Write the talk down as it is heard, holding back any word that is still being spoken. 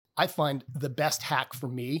I find the best hack for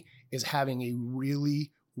me is having a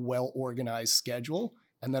really well-organized schedule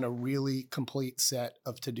and then a really complete set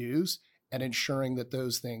of to-dos and ensuring that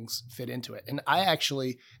those things fit into it. And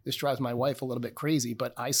this drives my wife a little bit crazy,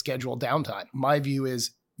 but I schedule downtime. My view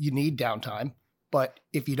is you need downtime, but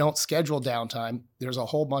if you don't schedule downtime, there's a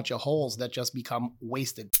whole bunch of holes that just become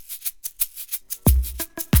wasted.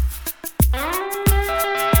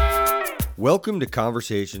 Welcome to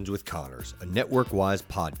Conversations with Connors, a NetworkWise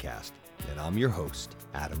podcast, and I'm your host,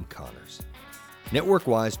 Adam Connors.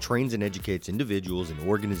 NetworkWise trains and educates individuals and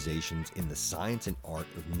organizations in the science and art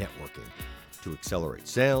of networking to accelerate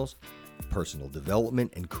sales, personal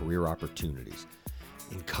development, and career opportunities.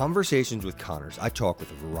 In Conversations with Connors, I talk with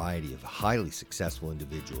a variety of highly successful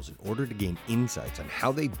individuals in order to gain insights on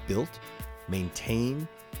how they built, maintained,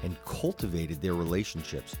 and cultivated their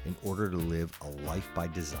relationships in order to live a life by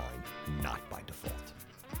design, not by default.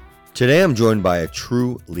 Today, I'm joined by a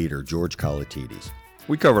true leader, George Kollitides.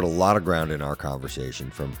 We covered a lot of ground in our conversation,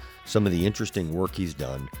 from some of the interesting work he's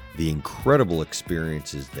done, the incredible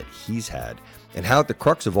experiences that he's had, and how at the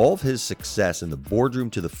crux of all of his success in the boardroom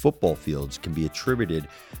to the football fields can be attributed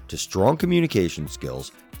to strong communication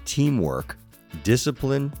skills, teamwork,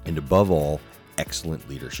 discipline, and above all, excellent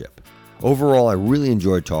leadership. Overall, I really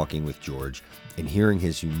enjoyed talking with George and hearing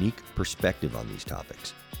his unique perspective on these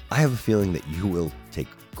topics. I have a feeling that you will take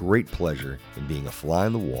great pleasure in being a fly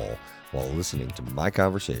on the wall while listening to my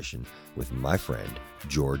conversation with my friend,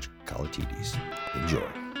 George Kollitides. Enjoy.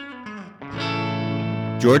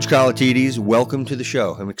 George Kollitides, welcome to the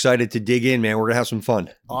show. I'm excited to dig in, man. We're going to have some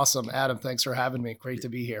fun. Awesome. Adam, thanks for having me. Great to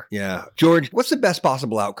be here. Yeah. George, what's the best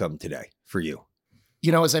possible outcome today for you?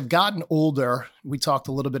 You know, as I've gotten older, we talked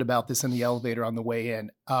a little bit about this in the elevator on the way in.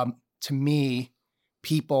 To me,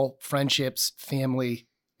 people, friendships, family,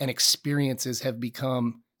 and experiences have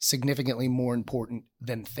become significantly more important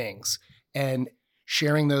than things. And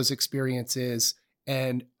sharing those experiences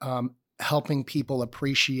and helping people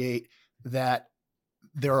appreciate that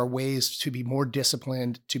there are ways to be more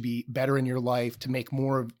disciplined, to be better in your life, to make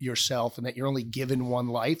more of yourself, and that you're only given one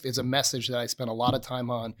life is a message that I spend a lot of time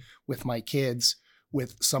on with my kids,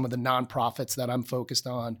 with some of the nonprofits that I'm focused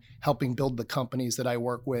on, helping build the companies that I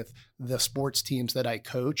work with, the sports teams that I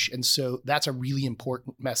coach. And so that's a really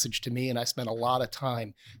important message to me. And I spend a lot of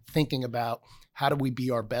time thinking about how do we be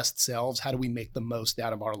our best selves? How do we make the most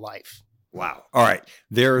out of our life? Wow. All right.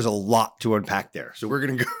 There's a lot to unpack there. So we're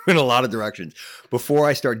going to go in a lot of directions. Before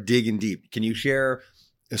I start digging deep, can you share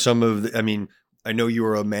some of the, I know you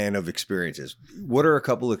are a man of experiences. What are a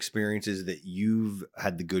couple experiences that you've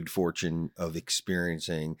had the good fortune of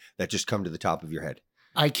experiencing that just come to the top of your head?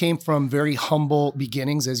 I came from very humble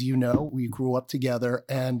beginnings, as you know. We grew up together,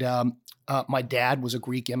 and my dad was a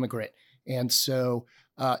Greek immigrant. And so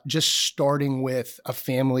just starting with a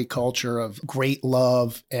family culture of great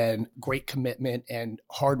love and great commitment and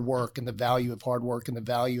hard work and the value of hard work and the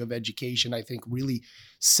value of education, I think really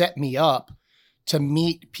set me up to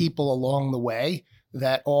meet people along the way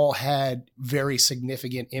that all had very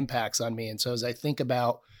significant impacts on me. And so as I think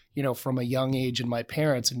about, from a young age and my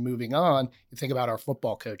parents and moving on, you think about our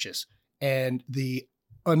football coaches and the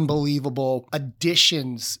unbelievable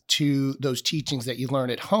additions to those teachings that you learn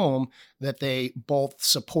at home that they both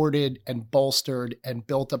supported and bolstered and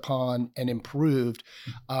built upon and improved.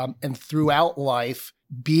 And throughout life,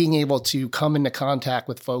 being able to come into contact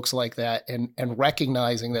with folks like that and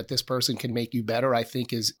recognizing that this person can make you better, I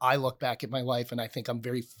think I look back at my life and I think I'm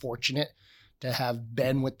very fortunate to have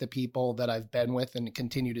been with the people that I've been with and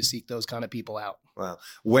continue to seek those kind of people out. Wow.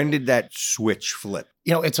 When did that switch flip?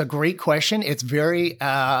 It's a great question. It's very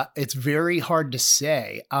hard to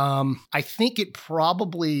say. I think it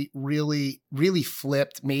probably really, really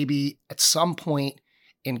flipped maybe at some point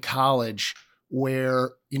in college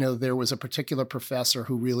where, there was a particular professor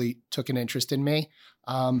who really took an interest in me.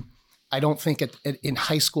 I don't think in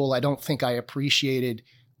high school, I don't think I appreciated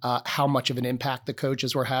how much of an impact the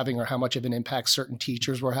coaches were having or how much of an impact certain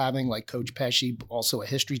teachers were having, like Coach Pesci, also a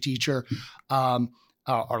history teacher,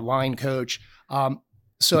 our line coach.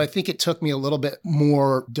 So I think it took me a little bit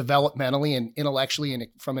more developmentally and intellectually and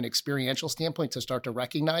from an experiential standpoint to start to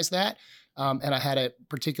recognize that. And I had a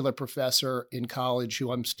particular professor in college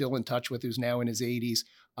who I'm still in touch with, who's now in his 80s,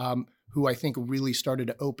 who I think really started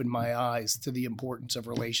to open my eyes to the importance of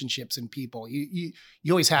relationships and people. You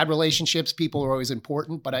always had relationships. People are always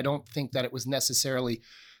important, but I don't think that it was necessarily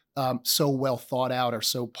so well thought out or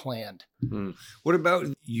so planned. What about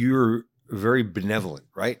your very benevolent,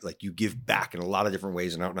 right? Like you give back in a lot of different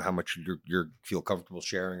ways, and I don't know how much you feel comfortable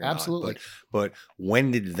sharing or Absolutely. not. But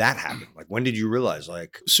when did that happen? Like when did you realize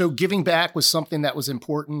So giving back was something that was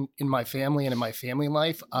important in my family and in my family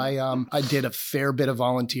life. I did a fair bit of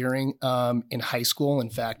volunteering in high school. In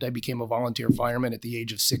fact, I became a volunteer fireman at the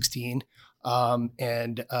age of 16.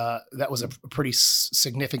 That was a pretty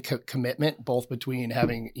significant commitment, both between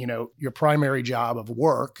having, your primary job of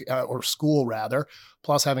work or school rather,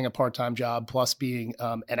 plus having a part-time job, plus being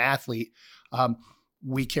an athlete.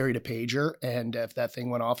 We carried a pager, and if that thing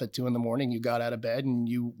went off at 2 a.m, you got out of bed and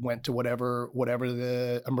you went to whatever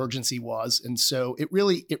the emergency was. And so it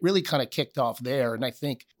really kind of kicked off there. And I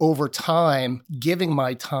think over time, giving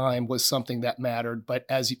my time was something that mattered. But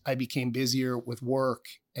as I became busier with work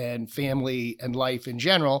and family and life in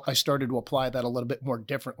general, I started to apply that a little bit more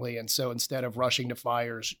differently. And so instead of rushing to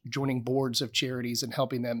fires, joining boards of charities and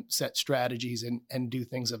helping them set strategies and do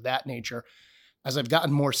things of that nature, as I've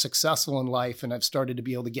gotten more successful in life and I've started to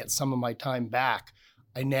be able to get some of my time back,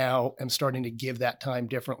 I now am starting to give that time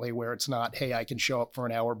differently, where it's not, hey, I can show up for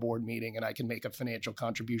an hour board meeting and I can make a financial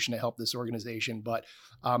contribution to help this organization, but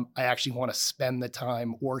I actually want to spend the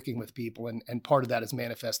time working with people. And part of that has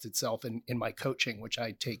manifested itself in my coaching, which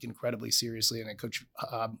I take incredibly seriously, and I coach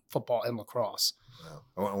football and lacrosse.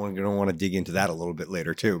 Wow. I don't want to dig into that a little bit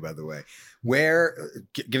later too, by the way.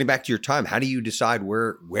 Getting back to your time, how do you decide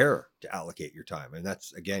where to allocate your time? And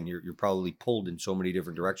that's, again, you're probably pulled in so many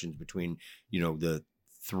different directions between, the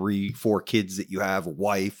 3-4 kids that you have, a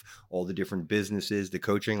wife, all the different businesses, the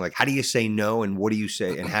coaching. Like, how do you say no, and what do you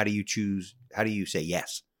say, and how do you say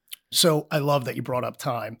yes? So I love that you brought up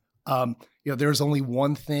time. There's only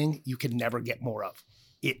one thing you can never get more of.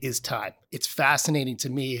 It is time. It's fascinating to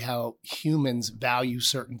me how humans value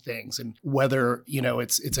certain things, and whether,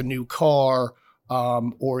 it's a new car,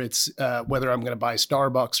 or it's whether I'm going to buy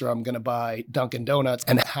Starbucks or I'm going to buy Dunkin' Donuts,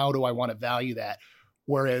 and how do I want to value that?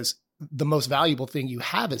 Whereas the most valuable thing you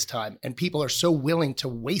have is time, and people are so willing to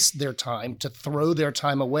waste their time, to throw their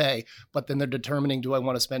time away, but then they're determining, do I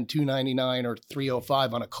want to spend $2.99 or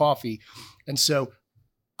 $3.05 on a coffee? And so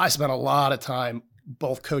I spent a lot of time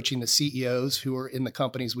both coaching the CEOs who are in the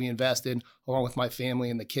companies we invest in, along with my family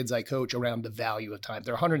and the kids I coach, around the value of time.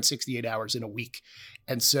 There are 168 hours in a week.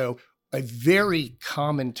 And so a very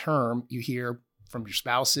common term you hear from your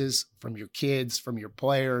spouses, from your kids, from your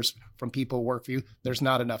players, from people who work for you, there's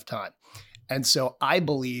not enough time. And so I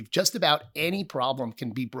believe just about any problem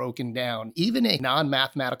can be broken down. Even a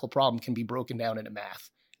non-mathematical problem can be broken down into math.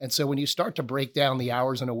 And so when you start to break down the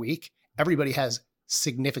hours in a week, everybody has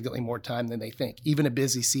significantly more time than they think. Even a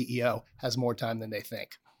busy CEO has more time than they think.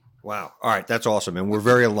 Wow. All right. That's awesome. And we're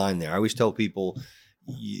very aligned there. I always tell people,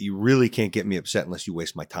 you really can't get me upset unless you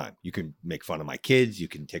waste my time. You can make fun of my kids. You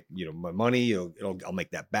can take, my money. I'll make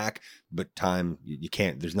that back. But time, you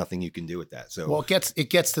can't. There's nothing you can do with that. So, well, it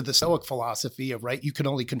gets to the Stoic philosophy of, right, you can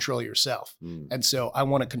only control yourself. And so I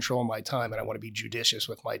want to control my time, and I want to be judicious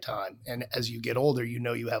with my time. And as you get older,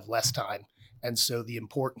 you have less time. And so the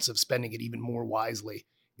importance of spending it even more wisely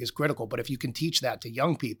is critical. But if you can teach that to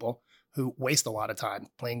young people who waste a lot of time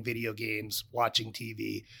playing video games, watching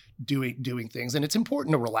TV, doing things, and it's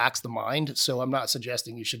important to relax the mind. So I'm not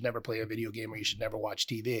suggesting you should never play a video game or you should never watch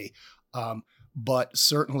TV. But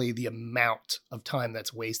certainly the amount of time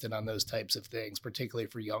that's wasted on those types of things, particularly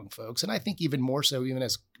for young folks. And I think even more so, even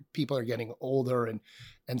as people are getting older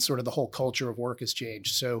and sort of the whole culture of work has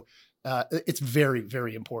changed. So it's very,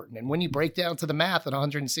 very important. And when you break down to the math at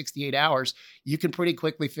 168 hours, you can pretty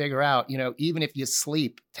quickly figure out, even if you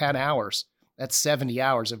sleep 10 hours, that's 70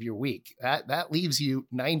 hours of your week. That leaves you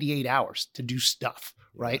 98 hours to do stuff,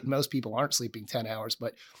 right? Most people aren't sleeping 10 hours,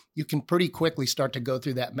 but you can pretty quickly start to go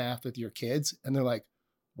through that math with your kids. And they're like,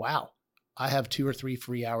 wow, I have 2 or 3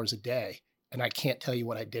 free hours a day. And I can't tell you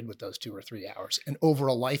what I did with those 2 or 3 hours. And over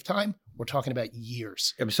a lifetime, we're talking about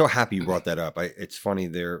years. I'm so happy you brought that up. It's funny,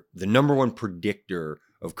 the number one predictor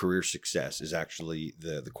of career success is actually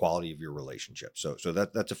the quality of your relationship. So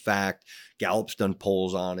that's a fact. Gallup's done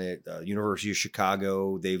polls on it. University of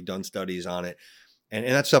Chicago, they've done studies on it. And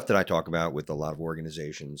that's stuff that I talk about with a lot of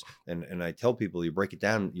organizations. And I tell people, you break it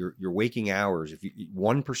down, your waking hours, if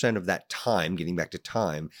 1% of that time, getting back to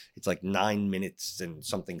time, it's like 9 minutes and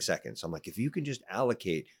something seconds. So I'm like, if you can just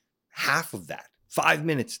allocate half of that, 5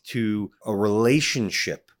 minutes to a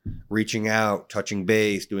relationship, reaching out, touching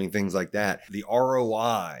base, doing things like that, the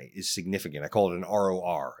ROI is significant. I call it an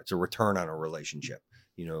ROR. It's a return on a relationship.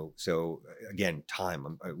 So again,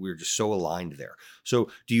 time, we're just so aligned there.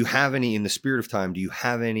 So do you have any, in the spirit of time, do you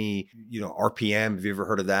have any, RPM? Have you ever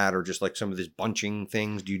heard of that? Or just like some of these bunching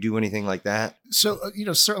things? Do you do anything like that? So,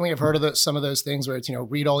 certainly I've heard of some of those things where it's,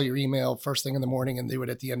 read all your email first thing in the morning and do it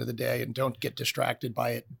at the end of the day, and don't get distracted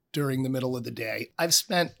by it during the middle of the day. I've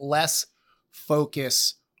spent less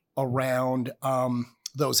focus around,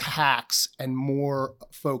 those hacks and more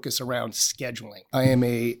focus around scheduling. I am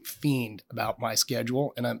a fiend about my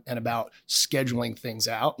schedule and about scheduling things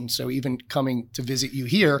out. And so even coming to visit you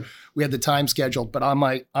here, we had the time scheduled, but on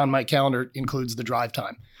my calendar includes the drive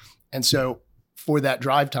time. And so for that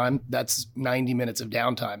drive time, that's 90 minutes of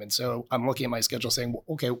downtime. And so I'm looking at my schedule saying,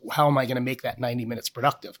 okay, how am I going to make that 90 minutes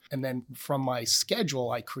productive? And then from my schedule,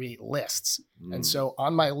 I create lists. And so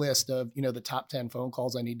on my list of, the top 10 phone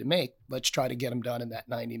calls I need to make, let's try to get them done in that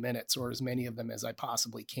 90 minutes, or as many of them as I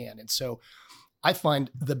possibly can. And so I find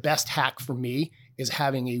the best hack for me is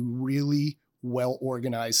having a really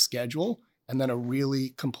well-organized schedule and then a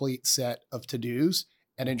really complete set of to-dos,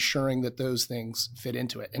 and ensuring that those things fit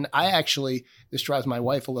into it. And this drives my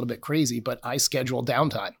wife a little bit crazy, but I schedule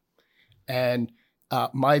downtime. And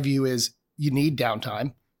my view is you need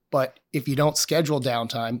downtime, but if you don't schedule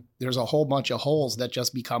downtime, there's a whole bunch of holes that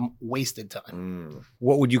just become wasted time.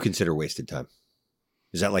 What would you consider wasted time?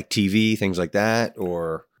 Is that like TV, things like that,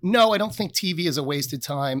 or? No, I don't think TV is a wasted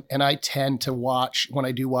time. And I tend to when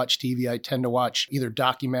I do watch TV, I tend to watch either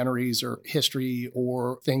documentaries or history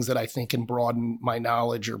or things that I think can broaden my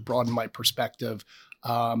knowledge or broaden my perspective.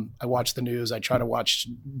 I watch the news. I try to watch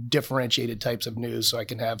differentiated types of news so I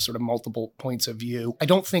can have sort of multiple points of view. I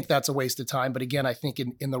don't think that's a waste of time. But again, I think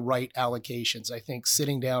in the right allocations, I think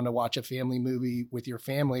sitting down to watch a family movie with your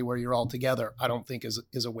family where you're all together, I don't think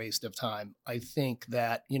is a waste of time. I think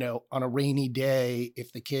that, on a rainy day,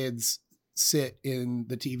 if the kids sit in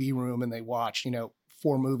the TV room and they watch,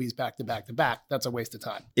 4 movies back to back to back, that's a waste of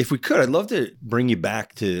time. If we could, I'd love to bring you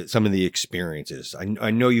back to some of the experiences. I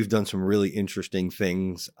know you've done some really interesting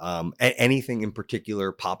things. Anything in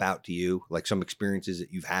particular pop out to you, like some experiences that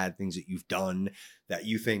you've had, things that you've done that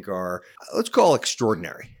you think are, let's call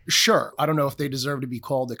extraordinary? Sure. I don't know if they deserve to be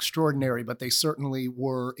called extraordinary, but they certainly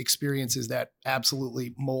were experiences that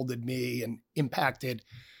absolutely molded me and impacted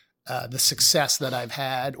the success that I've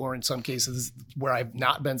had, or in some cases where I've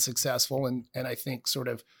not been successful, and I think sort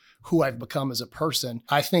of who I've become as a person.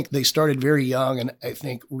 I think they started very young, and I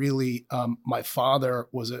think really my father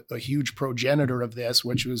was a huge progenitor of this,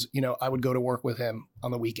 which was, I would go to work with him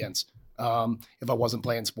on the weekends if I wasn't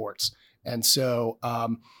playing sports. And so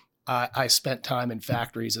I spent time in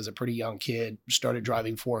factories as a pretty young kid, started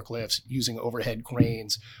driving forklifts, using overhead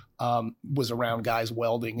cranes, was around guys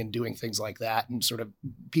welding and doing things like that, and sort of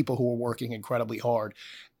people who were working incredibly hard,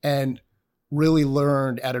 and really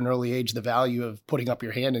learned at an early age the value of putting up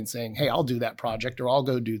your hand and saying, hey, I'll do that project, or I'll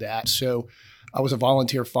go do that. So I was a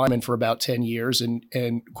volunteer fireman for about 10 years and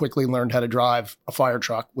quickly learned how to drive a fire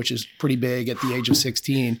truck, which is pretty big at the age of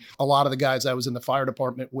 16. A lot of the guys I was in the fire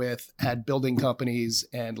department with had building companies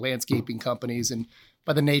and landscaping companies. And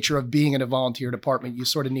by the nature of being in a volunteer department, you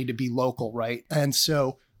sort of need to be local, right? And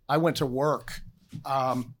so I went to work.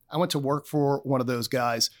 I went to work for one of those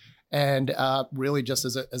guys, and really just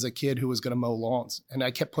as a kid who was going to mow lawns. And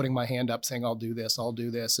I kept putting my hand up saying, I'll do this, I'll do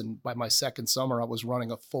this. And by my second summer, I was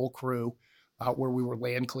running a full crew where we were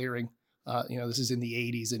land clearing. This is in the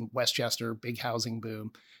 80s in Westchester, big housing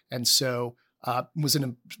boom. And so was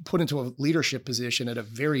put into a leadership position at a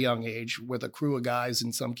very young age with a crew of guys,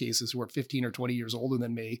 in some cases, who were 15 or 20 years older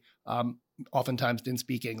than me. Oftentimes didn't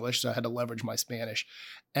speak English, so I had to leverage my Spanish.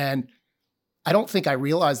 And I don't think I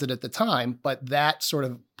realized it at the time, but that sort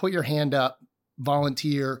of put your hand up,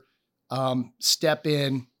 volunteer, step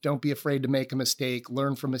in, don't be afraid to make a mistake,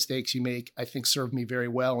 learn from mistakes you make, I think served me very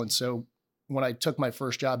well. And so when I took my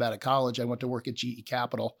first job out of college, I went to work at GE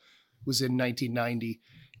Capital. It was in 1990,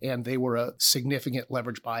 and they were a significant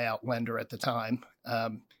leverage buyout lender at the time.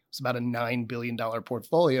 It's about a $9 billion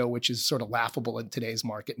portfolio, which is sort of laughable in today's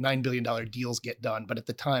market. $9 billion deals get done, but at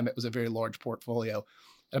the time it was a very large portfolio.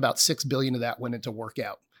 And about $6 billion of that went into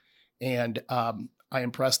workout. And I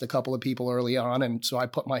impressed a couple of people early on. And so I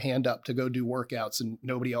put my hand up to go do workouts, and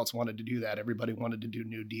nobody else wanted to do that. Everybody wanted to do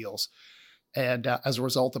new deals. And as a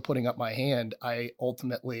result of putting up my hand, I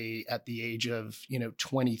ultimately, at the age of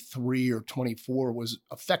 23 or 24, was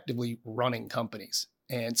effectively running companies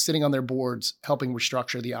and sitting on their boards, helping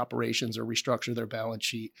restructure the operations or restructure their balance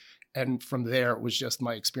sheet. And from there, it was just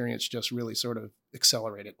my experience just really sort of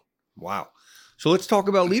accelerated. Wow. So let's talk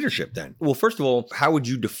about leadership then. Well, first of all, how would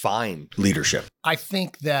you define leadership? I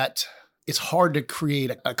think that it's hard to create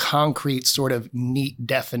a concrete sort of neat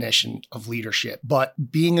definition of leadership. But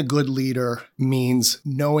being a good leader means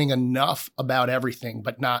knowing enough about everything,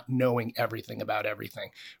 but not knowing everything about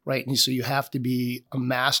everything, right? And so you have to be a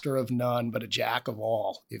master of none, but a jack of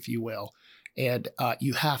all, if you will. And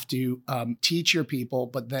you have to teach your people,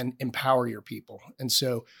 but then empower your people. And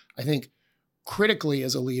so I think critically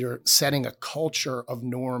as a leader, setting a culture of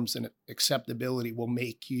norms and acceptability will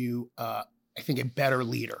make you, I think, a better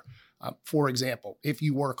leader. For example, if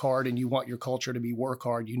you work hard and you want your culture to be work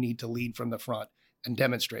hard, you need to lead from the front and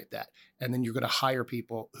demonstrate that. And then you're going to hire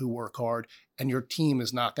people who work hard, and your team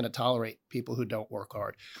is not going to tolerate people who don't work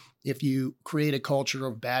hard. If you create a culture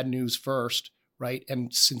of bad news first, right,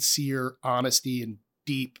 and sincere honesty and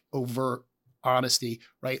deep, overt honesty,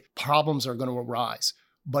 right, problems are going to arise.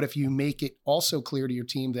 But if you make it also clear to your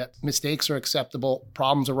team that mistakes are acceptable,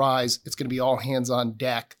 problems arise, it's going to be all hands on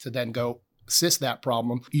deck to then go assist that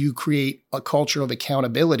problem. You create a culture of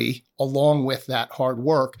accountability along with that hard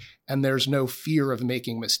work, and there's no fear of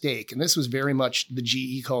making a mistake. And this was very much the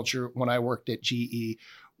GE culture when I worked at GE,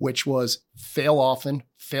 which was fail often,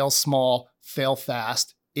 fail small, fail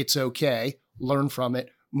fast. It's okay. Learn from it,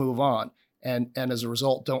 move on. And as a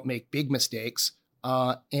result, don't make big mistakes.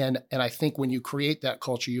 And I think when you create that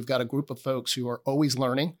culture, you've got a group of folks who are always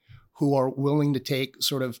learning, who are willing to take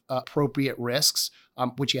sort of appropriate risks,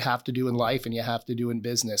 which you have to do in life and you have to do in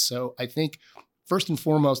business. So I think first and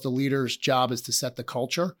foremost, the leader's job is to set the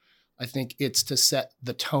culture. I think it's to set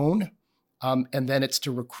the tone, and then it's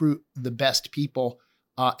to recruit the best people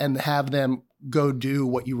and have them go do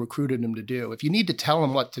what you recruited them to do. If you need to tell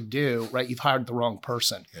them what to do, right, you've hired the wrong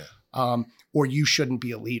person, or you shouldn't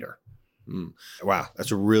be a leader. Wow,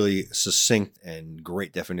 that's a really succinct and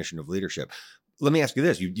great definition of leadership. Let me ask you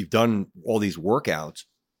this. You've done all these workouts.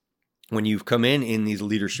 When you've come in these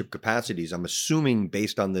leadership capacities, I'm assuming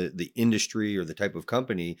based on the industry or the type of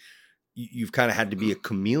company, you've kind of had to be a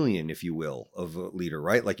chameleon, if you will, of a leader,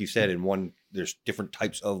 right? Like you said, there's different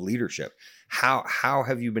types of leadership. How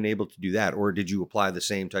have you been able to do that? Or did you apply the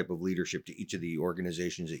same type of leadership to each of the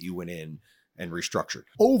organizations that you went in and restructured?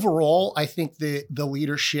 Overall, I think the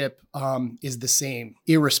leadership is the same,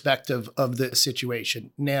 irrespective of the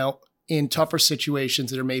situation. Now, in tougher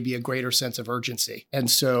situations, there may be a greater sense of urgency.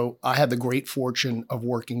 And so I had the great fortune of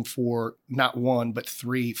working for not one, but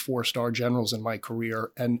 3 4-star generals in my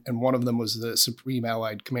career. And one of them was the Supreme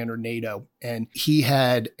Allied Commander NATO. And he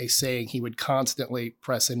had a saying he would constantly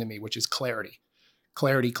press into me, which is clarity.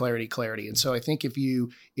 Clarity, clarity, clarity. And so I think if you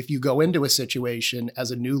go into a situation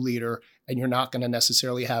as a new leader and you're not going to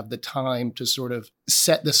necessarily have the time to sort of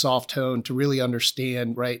set the soft tone to really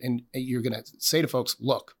understand, right? And you're going to say to folks,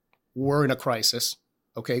 look, we're in a crisis.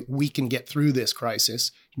 Okay, we can get through this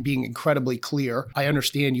crisis. Being incredibly clear. I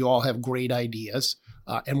understand you all have great ideas,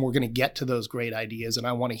 and we're going to get to those great ideas, and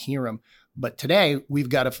I want to hear them. But today, we've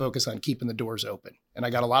got to focus on keeping the doors open. And I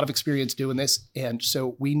got a lot of experience doing this, and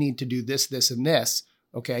so we need to do this, this, and this.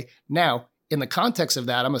 Okay, now, in the context of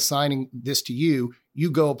that, I'm assigning this to you.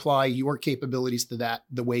 You go apply your capabilities to that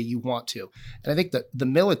the way you want to. And I think that the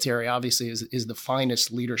military, obviously, is the finest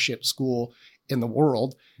leadership school in the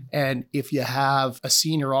world. And if you have a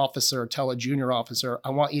senior officer tell a junior officer,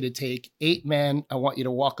 I want you to take 8 men. I want you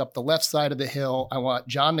to walk up the left side of the hill. I want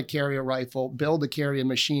John to carry a rifle, Bill to carry a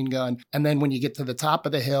machine gun. And then when you get to the top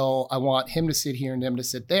of the hill, I want him to sit here and them to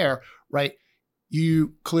sit there, right?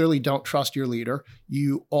 You clearly don't trust your leader.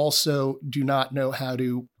 You also do not know how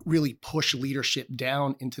to really push leadership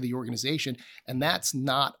down into the organization. And that's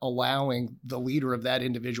not allowing the leader of that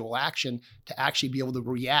individual action to actually be able to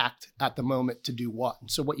react at the moment to do what.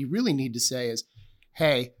 So what you really need to say is,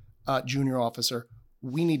 hey, junior officer,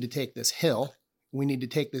 we need to take this hill. We need to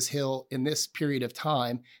take this hill in this period of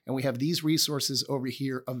time. And we have these resources over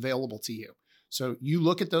here available to you. So you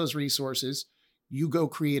look at those resources, you go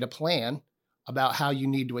create a plan about how you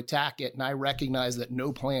need to attack it. And I recognize that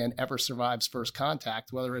no plan ever survives first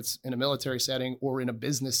contact, whether it's in a military setting or in a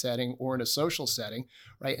business setting or in a social setting,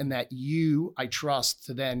 right? And that I trust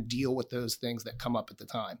to then deal with those things that come up at the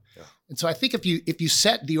time. Yeah. And so I think if you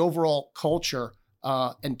set the overall culture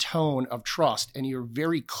and tone of trust, and you're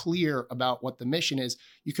very clear about what the mission is,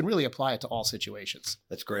 you can really apply it to all situations.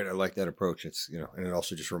 That's great. I like that approach. It's, and it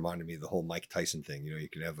also just reminded me of the whole Mike Tyson thing. You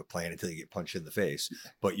can have a plan until you get punched in the face.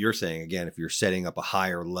 But you're saying, again, if you're setting up a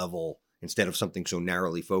higher level, instead of something so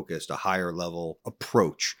narrowly focused, a higher level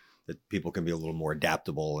approach, that people can be a little more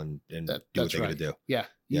adaptable and do what they're going to do. Yeah.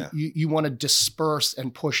 You want to disperse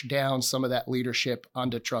and push down some of that leadership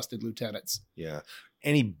onto trusted lieutenants. Yeah.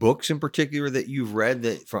 Any books in particular that you've read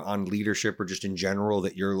on leadership or just in general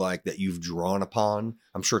that you're like, that you've drawn upon?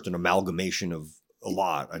 I'm sure it's an amalgamation of a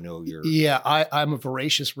lot. I know you're. Yeah, I'm a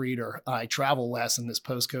voracious reader. I travel less in this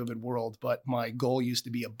post-COVID world, but my goal used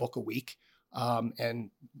to be a book a week. And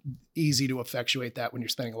easy to effectuate that when you're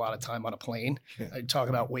spending a lot of time on a plane. I talk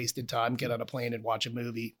about wasted time, get on a plane and watch a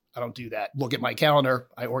movie. I don't do that. Look at my calendar.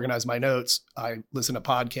 I organize my notes. I listen to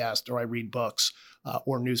podcasts or I read books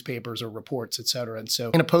or newspapers or reports, et cetera. And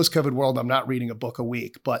so in a post-COVID world, I'm not reading a book a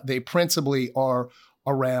week, but they principally are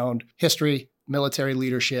around history, military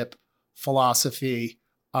leadership, philosophy,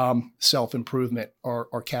 self-improvement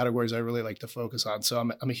are categories I really like to focus on. So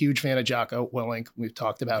I'm a huge fan of Jocko Willink. We've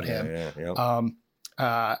talked about him.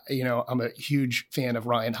 I'm a huge fan of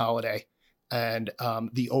Ryan Holiday and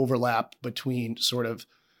the overlap between sort of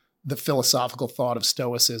the philosophical thought of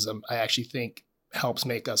Stoicism, I actually think helps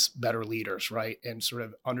make us better leaders, right? And sort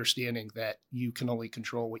of understanding that you can only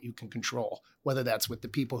control what you can control, whether that's with the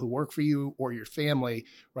people who work for you or your family,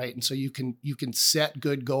 right? And so you can set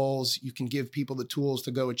good goals, you can give people the tools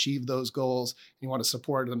to go achieve those goals, and you want to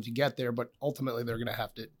support them to get there, but ultimately they're going to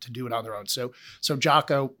have to do it on their own. So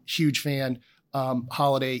Jocko, huge fan.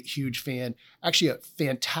 Holiday, huge fan. Actually, a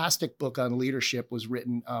fantastic book on leadership was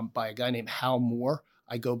written by a guy named Hal Moore.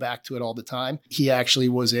 I go back to it all the time. He actually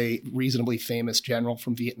was a reasonably famous general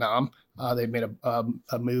from Vietnam. They made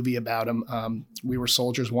a movie about him. We Were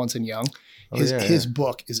Soldiers Once and Young. His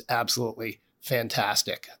book is absolutely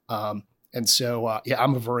fantastic. And so,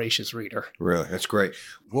 I'm a voracious reader. Really? That's great.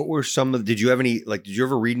 What were did you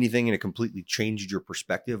ever read anything and it completely changed your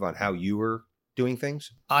perspective on how you were doing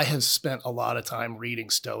things? I have spent a lot of time reading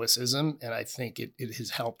Stoicism, and I think it has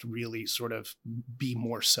helped really sort of be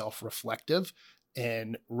more self-reflective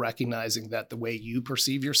and recognizing that the way you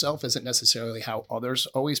perceive yourself isn't necessarily how others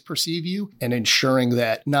always perceive you, and ensuring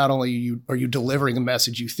that not only are you delivering a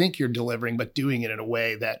message you think you're delivering, but doing it in a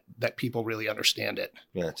way that people really understand it.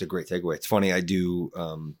 Yeah, it's a great takeaway. It's funny, I've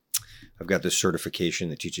got this certification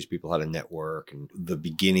that teaches people how to network, and the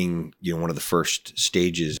beginning, one of the first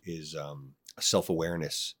stages is a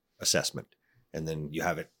self-awareness assessment. And then you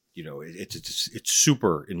have it, it's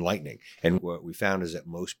super enlightening. And what we found is that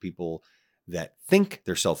most people that think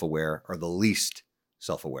they're self-aware are the least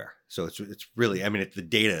self-aware. So it's really, the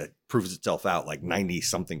data proves itself out like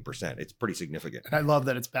 90-something%. It's pretty significant. And I love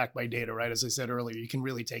that it's backed by data, right? As I said earlier, you can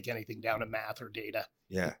really take anything down to math or data.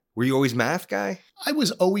 Yeah. Were you always math guy? I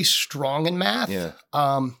was always strong in math. Yeah.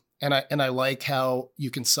 And I like how you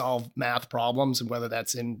can solve math problems, and whether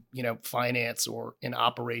that's in, finance or in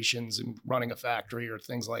operations and running a factory or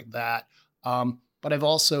things like that. But I've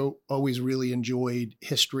also always really enjoyed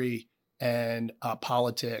history and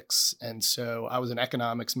politics. And so I was an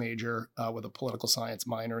economics major with a political science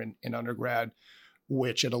minor in undergrad,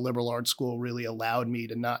 which at a liberal arts school really allowed me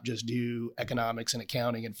to not just do economics and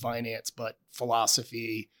accounting and finance, but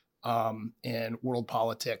philosophy and world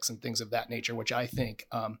politics and things of that nature, which I think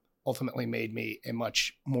ultimately made me a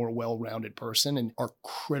much more well-rounded person and are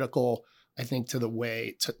critical, I think, to the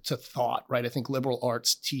way to thought, right? I think liberal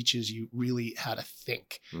arts teaches you really how to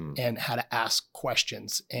think and how to ask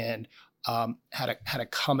questions and how to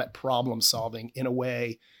come at problem solving in a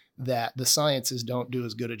way that the sciences don't do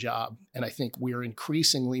as good a job. And I think we're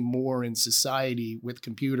increasingly more in society with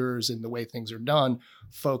computers and the way things are done,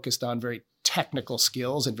 focused on very technical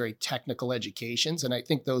skills and very technical educations. And I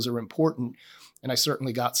think those are important. And I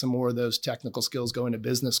certainly got some more of those technical skills going to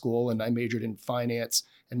business school. And I majored in finance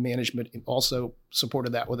and management, and also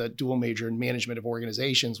supported that with a dual major in management of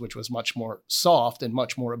organizations, which was much more soft and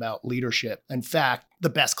much more about leadership. In fact, the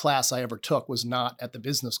best class I ever took was not at the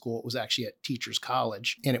business school. It was actually at Teachers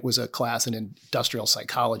College. And it was a class in industrial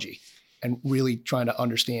psychology, and really trying to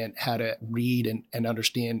understand how to read and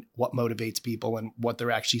understand what motivates people and what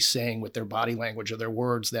they're actually saying with their body language or their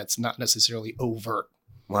words that's not necessarily overt.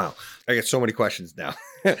 Wow. I get so many questions now.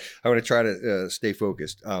 I want to try to stay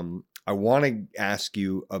focused. I want to ask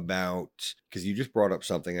you about, because you just brought up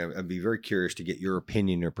something, I'd be very curious to get your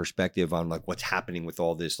opinion or perspective on like what's happening with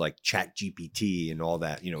all this like ChatGPT and all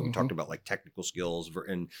that. We talked about like technical skills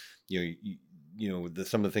and,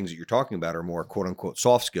 some of the things that you're talking about are more quote unquote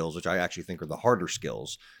soft skills, which I actually think are the harder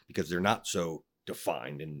skills because they're not so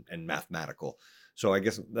defined and mathematical. So I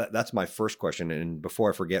guess that's my first question. And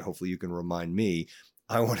before I forget, hopefully you can remind me,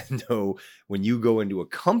 I want to know, when you go into a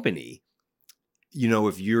company,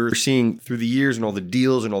 if you're seeing through the years and all the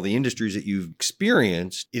deals and all the industries that you've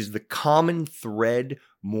experienced, is the common thread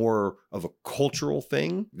more of a cultural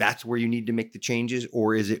thing? That's where you need to make the changes?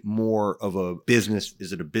 Or is it more of a business?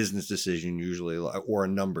 Is it a business decision usually, or a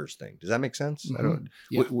numbers thing? Does that make sense? Mm-hmm. I don't.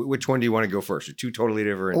 Yeah. Which one do you want to go first? They're two totally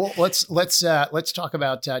different. Well, let's talk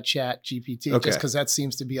about ChatGPT, Okay. just because that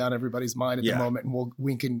seems to be on everybody's mind at the moment, and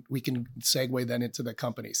we can segue then into the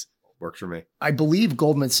companies. Works for me. I believe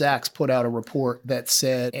Goldman Sachs put out a report that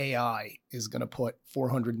said AI is going to put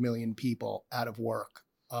 400 million people out of work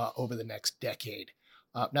over the next decade.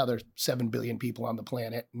 Now there's 7 billion people on the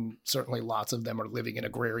planet, and certainly lots of them are living in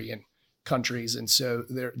agrarian countries. And so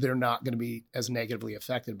they're not going to be as negatively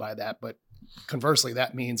affected by that. But conversely,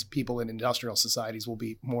 that means people in industrial societies will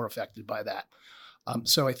be more affected by that.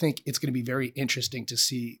 So I think it's going to be very interesting to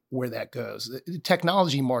see where that goes. The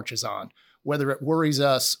technology marches on. Whether it worries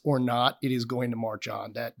us or not, it is going to march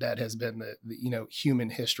on. That has been the human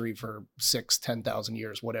history for 10,000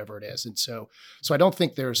 years, whatever it is. And so I don't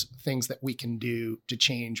think there's things that we can do to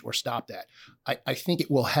change or stop that. I think it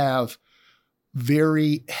will have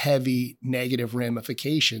very heavy negative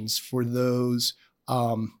ramifications for those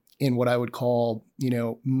in what I would call,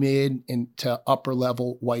 mid into upper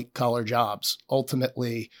level white collar jobs.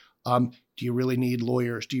 Ultimately, do you really need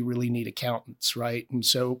lawyers? Do you really need accountants, right? And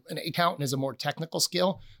so an accountant is a more technical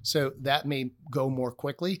skill, so that may go more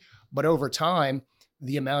quickly. But over time,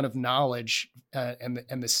 the amount of knowledge and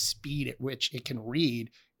the speed at which it can read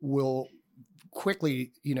will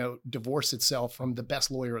quickly, divorce itself from the best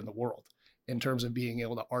lawyer in the world in terms of being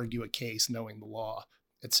able to argue a case, knowing the law,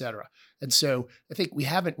 et cetera. And so I think we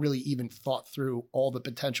haven't really even thought through all the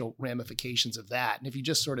potential ramifications of that. And if you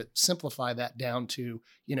just sort of simplify that down to,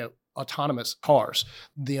 autonomous cars,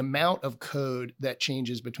 the amount of code that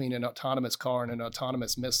changes between an autonomous car and an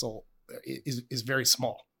autonomous missile is very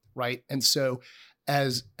small, right? And so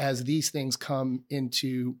as these things come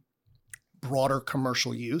into broader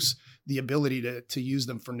commercial use, the ability to use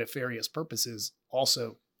them for nefarious purposes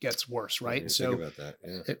also gets worse, right? So think about that.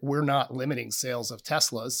 Yeah. We're not limiting sales of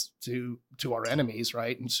Teslas to our enemies,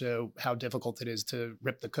 right? And so how difficult it is to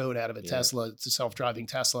rip the code out of a Tesla, it's a self-driving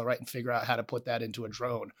Tesla, right? And figure out how to put that into a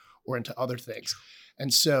drone or into other things.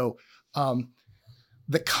 And so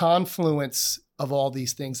the confluence of all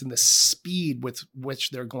these things and the speed with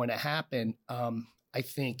which they're going to happen, I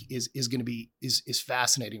think is going to be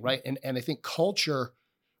fascinating, right? And I think culture,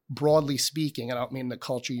 broadly speaking, I don't mean the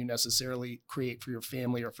culture you necessarily create for your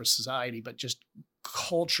family or for society, but just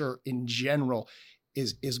culture in general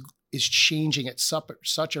is changing at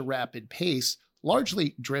such a rapid pace,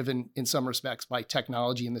 largely driven in some respects by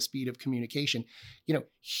technology and the speed of communication.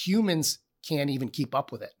 Humans can't even keep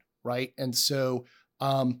up with it, right? And so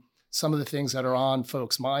some of the things that are on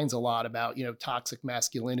folks' minds a lot about, toxic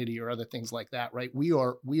masculinity or other things like that, right? We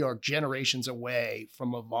are generations away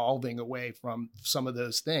from evolving away from some of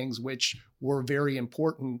those things, which were very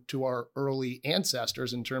important to our early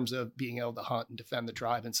ancestors in terms of being able to hunt and defend the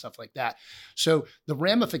tribe and stuff like that. So the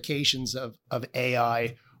ramifications of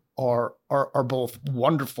AI are both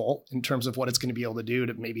wonderful in terms of what it's going to be able to do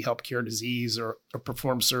to maybe help cure disease or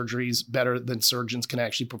perform surgeries better than surgeons can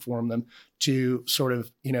actually perform them, to sort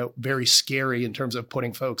of, very scary in terms of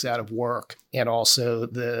putting folks out of work, and also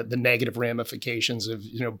the negative ramifications of,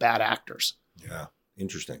 bad actors. Yeah.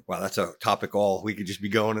 Interesting. Wow. That's a topic we could just be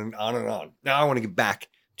going on and on. Now I want to get back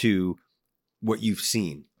to what you've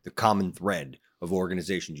seen, the common thread of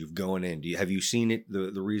organizations you've gone in. Have you seen it?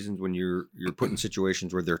 The reasons when you're put in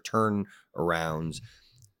situations where there are turnarounds,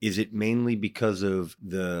 is it mainly because of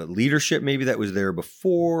the leadership maybe that was there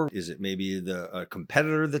before? Is it maybe a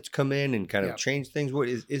competitor that's come in and kind of changed things? What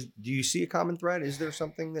is do you see a common thread? Is there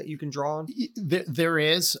something that you can draw on? There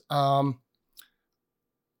is.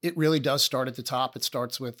 It really does start at the top. It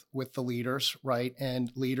starts with the leaders, right?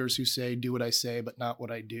 And leaders who say, do what I say, but not what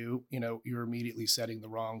I do. You're immediately setting the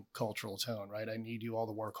wrong cultural tone, right? I need you all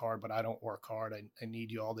to work hard, but I don't work hard. I need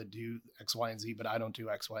you all to do X, Y, and Z, but I don't do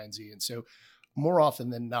X, Y, and Z. And so more often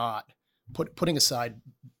than not, putting aside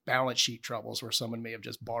balance sheet troubles where someone may have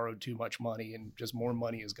just borrowed too much money and just more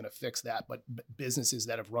money is going to fix that, but businesses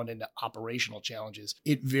that have run into operational challenges,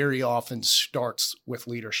 it very often starts with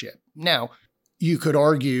leadership. Now, you could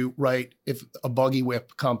argue, right, if a buggy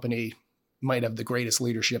whip company might have the greatest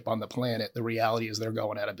leadership on the planet, the reality is they're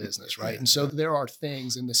going out of business, right? And so there are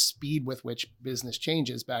things in the speed with which business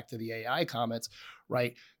changes, back to the AI comments,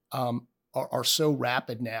 right, are so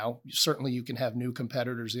rapid now. Certainly you can have new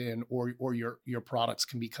competitors in, or your products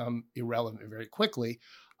can become irrelevant very quickly.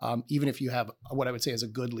 Even if you have what I would say is a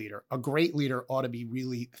good leader. A great leader ought to be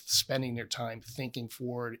really spending their time thinking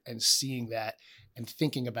forward and seeing that and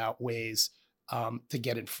thinking about ways to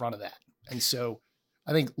get in front of that. And so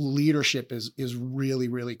I think leadership is really,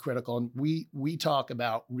 really critical. And we talk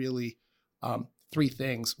about really three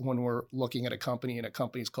things when we're looking at a company and a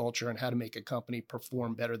company's culture and how to make a company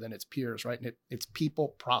perform better than its peers, right? And it's people,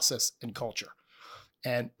 process, and culture.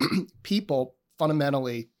 And people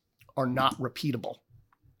fundamentally are not repeatable,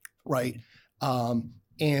 right?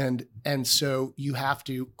 And so you have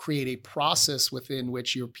to create a process within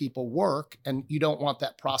which your people work, and you don't want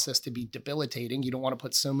that process to be debilitating. You don't want to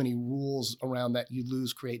put so many rules around that you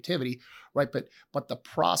lose creativity, right? But the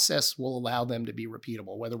process will allow them to be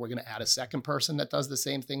repeatable, whether we're going to add a second person that does the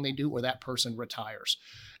same thing they do or that person retires.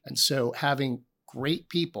 And so having great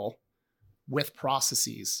people with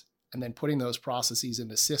processes and then putting those processes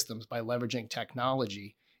into systems by leveraging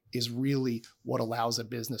technology is really what allows a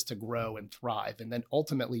business to grow and thrive. And then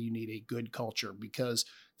ultimately you need a good culture, because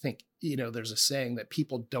I think, there's a saying that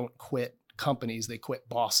people don't quit companies, they quit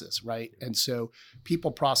bosses, right? And so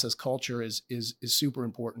people, process, culture is super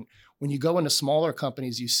important. When you go into smaller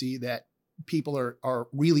companies, you see that people are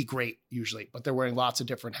really great usually, but they're wearing lots of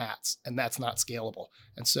different hats, and that's not scalable.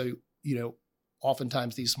 And so,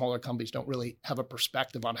 oftentimes these smaller companies don't really have a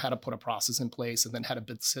perspective on how to put a process in place and then how to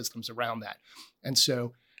build systems around that. And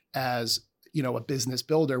so as a business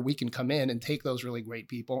builder, we can come in and take those really great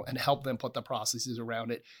people and help them put the processes around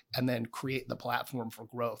it and then create the platform for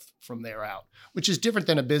growth from there out, which is different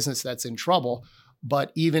than a business that's in trouble.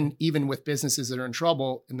 But even with businesses that are in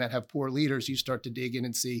trouble and that have poor leaders, you start to dig in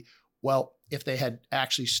and see, well, if they had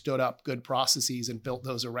actually stood up good processes and built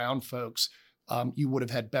those around folks, you would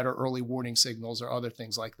have had better early warning signals or other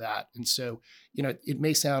things like that. And so, it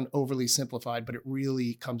may sound overly simplified, but it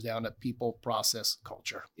really comes down to people, process,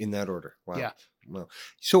 culture. In that order. Wow. Yeah. Well,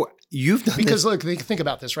 so you've done because look, think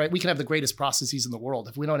about this, right? We can have the greatest processes in the world.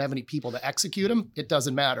 If we don't have any people to execute them, it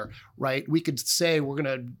doesn't matter, right? We could say we're going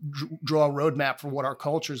to draw a roadmap for what our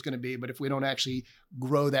culture is going to be, but if we don't actually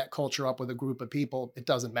grow that culture up with a group of people, it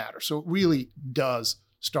doesn't matter. So it really does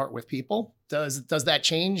start with people. Does that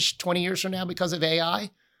change 20 years from now because of AI?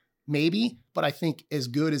 Maybe, but I think as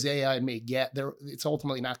good as AI may get, it's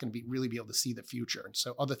ultimately not going to really be able to see the future. And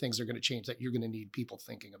so other things are going to change that you're going to need people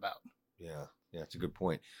thinking about. Yeah, that's a good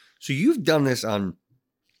point. So you've done this on,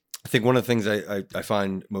 I think one of the things I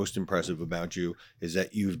find most impressive about you is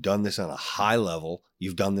that you've done this on a high level.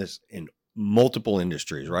 You've done this in multiple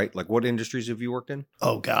industries, right? Like what industries have you worked in?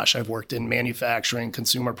 Oh gosh, I've worked in manufacturing,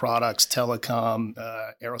 consumer products, telecom,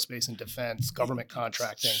 aerospace and defense, government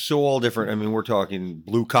contracting. So all different. I mean, we're talking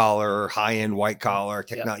blue collar, high end, white collar,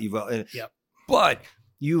 technology. Yep. But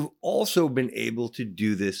you've also been able to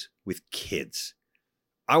do this with kids.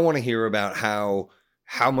 I want to hear about how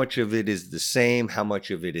much of it is the same, how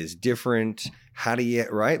much of it is different. How do you,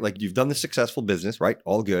 right? Like you've done the successful business, right?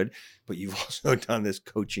 All good. But you've also done this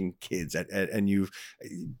coaching kids and you've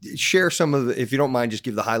share some of the, if you don't mind, just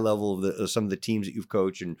give the high level of some of the teams that you've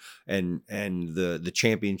coached and the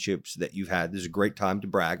championships that you've had. This is a great time to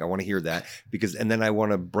brag. I want to hear that and then I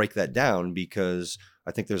want to break that down because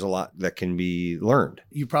I think there's a lot that can be learned.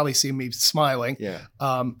 You probably see me smiling. Yeah.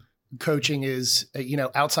 Coaching is,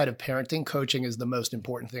 outside of parenting, coaching is the most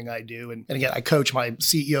important thing I do. And again, I coach my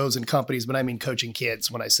CEOs and companies, but I mean coaching kids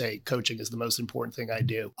when I say coaching is the most important thing I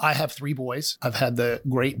do. I have 3 boys. I've had the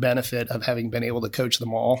great benefit of having been able to coach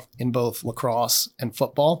them all in both lacrosse and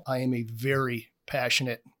football. I am a very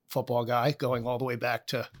passionate football guy, going all the way back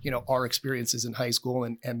to, our experiences in high school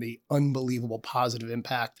and the unbelievable positive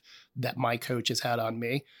impact that my coach has had on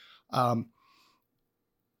me. I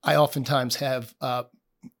oftentimes have,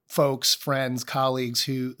 folks, friends, colleagues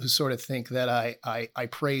who sort of think that I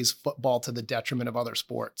praise football to the detriment of other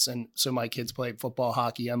sports. And so my kids play football,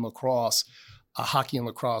 hockey, and lacrosse. Hockey and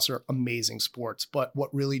lacrosse are amazing sports. But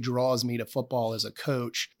what really draws me to football as a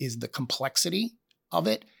coach is the complexity of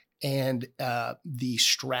it and the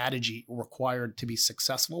strategy required to be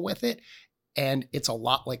successful with it. And it's a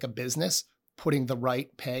lot like a business, putting the right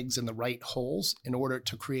pegs in the right holes in order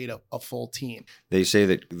to create a full team. They say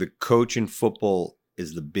that the coach in football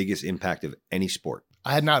is the biggest impact of any sport.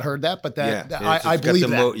 I had not heard that, but I believe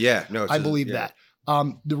that. I believe that.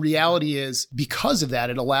 The reality is, because of that,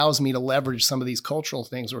 it allows me to leverage some of these cultural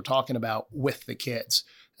things we're talking about with the kids.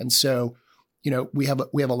 And so, we have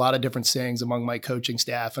a lot of different sayings among my coaching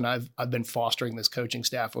staff, and I've been fostering this coaching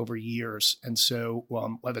staff over years. And so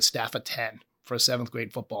I have a staff of 10 for a 7th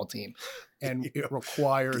grade football team. And it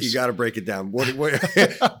requires... You got to break it down. What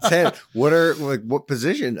 10? What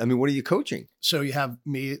position? I mean, what are you coaching? So you have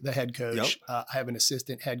me, the head coach. Yep. I have an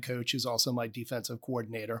assistant head coach who's also my defensive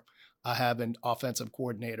coordinator. I have an offensive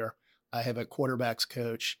coordinator. I have a quarterbacks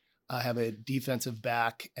coach. I have a defensive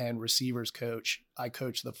back and receivers coach. I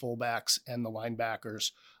coach the fullbacks and the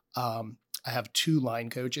linebackers. I have 2 line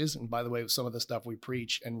coaches. And by the way, some of the stuff we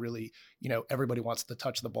preach and really, everybody wants to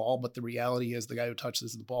touch the ball, but the reality is the guy who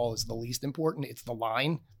touches the ball is the least important. It's the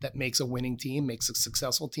line that makes a winning team, makes a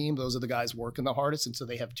successful team. Those are the guys working the hardest. And so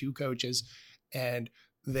they have 2 coaches, and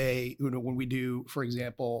when we do, for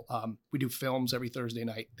example, we do films every Thursday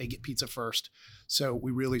night, they get pizza first. So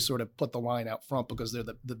we really sort of put the line out front because they're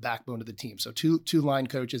the backbone of the team. So two line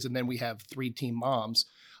coaches, and then we have 3 team moms.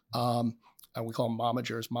 And we call them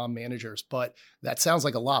mom managers. But that sounds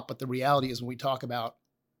like a lot. But the reality is when we talk about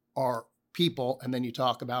our people and then you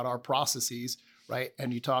talk about our processes, right?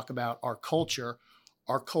 And you talk about our culture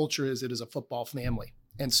is it is a football family.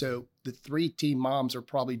 And so the 3 team moms are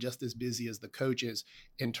probably just as busy as the coaches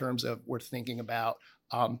in terms of we're thinking about,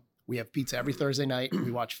 we have pizza every Thursday night.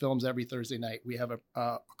 We watch films every Thursday night. We have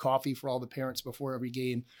a coffee for all the parents before every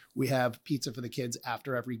game. We have pizza for the kids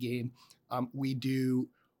after every game. We do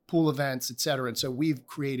pool events, et cetera. And so we've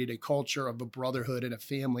created a culture of a brotherhood and a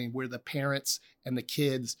family where the parents and the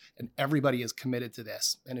kids and everybody is committed to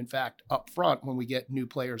this. And in fact, up front, when we get new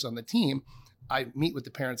players on the team, I meet with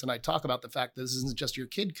the parents and I talk about the fact that this isn't just your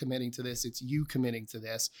kid committing to this, it's you committing to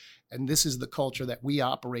this. And this is the culture that we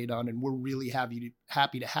operate on. And we're really happy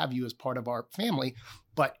to have you as part of our family,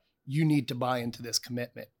 but you need to buy into this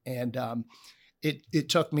commitment. And it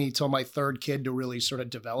took me till my 3rd kid to really sort of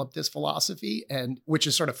develop this philosophy, and which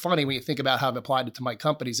is sort of funny when you think about how I've applied it to my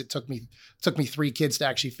companies. It took me 3 kids to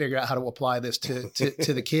actually figure out how to apply this to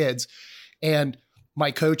the kids. And my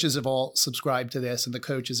coaches have all subscribed to this, and the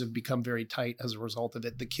coaches have become very tight as a result of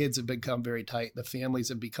it. The kids have become very tight. The families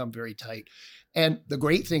have become very tight. And the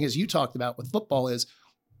great thing, as you talked about with football, is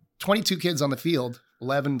 22 kids on the field,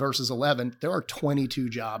 11 versus 11, there are 22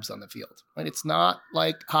 jobs on the field, right? It's not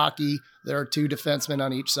like hockey. There are 2 defensemen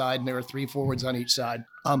on each side and there are 3 forwards on each side.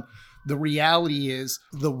 The reality is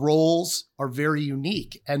the roles are very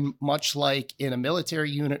unique. And much like in a military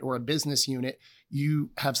unit or a business unit, you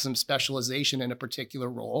have some specialization in a particular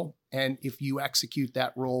role. And if you execute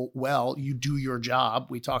that role well, you do your job.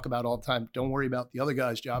 We talk about all the time, don't worry about the other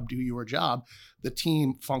guy's job, do your job. The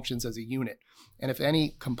team functions as a unit. And if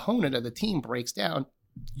any component of the team breaks down,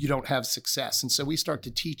 you don't have success. And so we start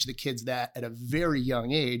to teach the kids that at a very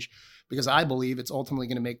young age, because I believe it's ultimately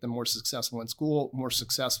going to make them more successful in school, more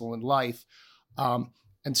successful in life.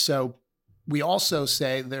 And so we also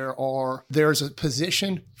say there's a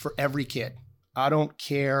position for every kid. I don't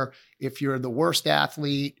care if you're the worst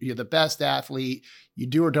athlete, you're the best athlete, you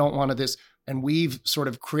do or don't want to this. And we've sort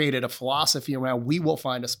of created a philosophy around we will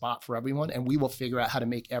find a spot for everyone and we will figure out how to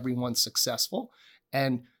make everyone successful.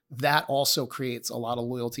 And that also creates a lot of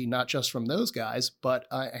loyalty, not just from those guys, but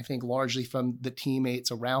I think largely from the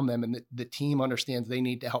teammates around them. And the team understands they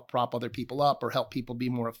need to help prop other people up or help people be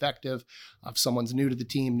more effective. If someone's new to the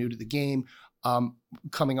team, new to the game,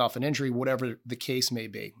 coming off an injury, whatever the case may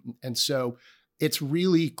be. And so it's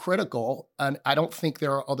really critical. And I don't think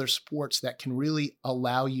there are other sports that can really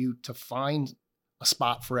allow you to find a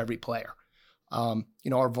spot for every player.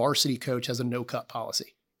 Our varsity coach has a no-cut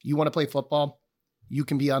policy. You want to play football, you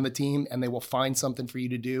can be on the team and they will find something for you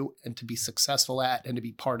to do and to be successful at and to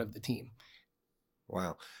be part of the team.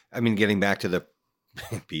 Wow. I mean, getting back to the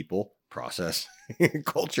people, process,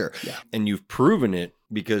 culture, yeah. And you've proven it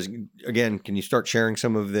because, again, can you start sharing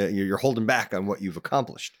some of you're holding back on what you've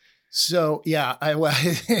accomplished? So yeah,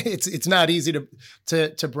 it's not easy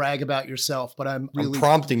to brag about yourself, but I'm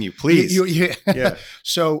prompting you, please. Yeah.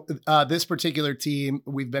 So this particular team,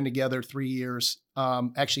 we've been together 3 years.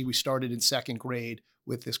 Actually, we started in 2nd grade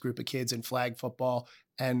with this group of kids in flag football,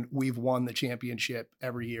 and we've won the championship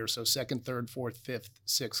every year. So 2nd, 3rd, 4th, 5th,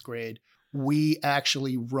 6th grade. We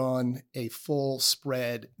actually run a full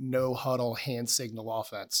spread, no huddle, hand signal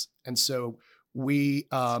offense, and so we,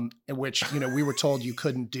 which, we were told you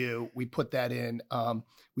couldn't do, we put that in,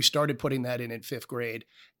 we started putting that in 5th grade.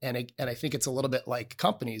 And I think it's a little bit like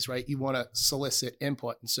companies, right? You want to solicit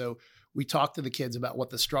input. And so we talked to the kids about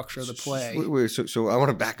what the structure of the play. So I want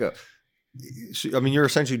to back up. So, I mean, you're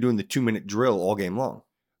essentially doing the 2-minute drill all game long.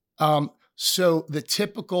 So the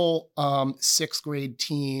typical 6th grade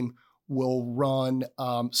team will run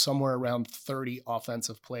somewhere around 30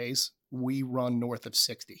 offensive plays. We run north of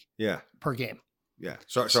 60 per game. Yeah.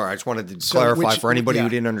 Sorry. I just wanted to clarify for anybody who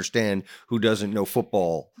didn't understand, who doesn't know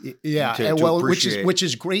football. Yeah. Which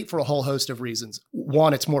is great for a whole host of reasons.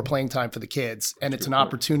 One, it's more playing time for the kids, and it's an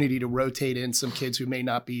opportunity to rotate in some kids who may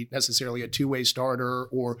not be necessarily a 2-way starter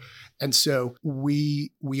and so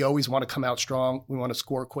we always want to come out strong. We want to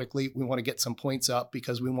score quickly. We want to get some points up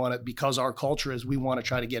because our culture is we want to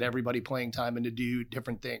try to get everybody playing time and to do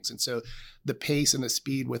different things. And so the pace and the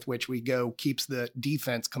speed with which we go keeps the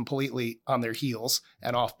defense completely on their heels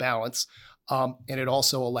and off balance. And it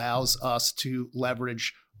also allows us to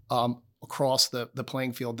leverage across the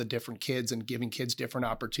playing field to different kids and giving kids different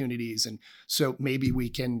opportunities. And so maybe we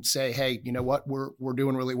can say, hey, you know what, we're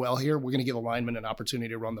doing really well here. We're going to give a lineman an opportunity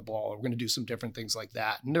to run the ball, or we're going to do some different things like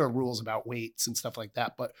that. And there are rules about weights and stuff like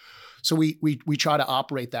that. But so we try to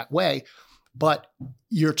operate that way. But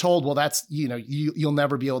you're told, well, that's, you'll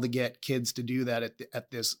never be able to get kids to do that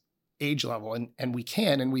at this age level. And we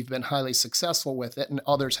can, and we've been highly successful with it, and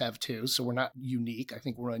others have too. So we're not unique. I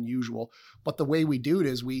think we're unusual. But the way we do it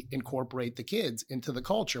is we incorporate the kids into the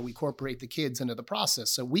culture. We incorporate the kids into the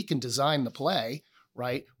process. So we can design the play,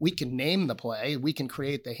 right? We can name the play. We can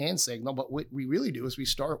create the hand signal. But what we really do is we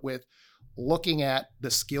start with looking at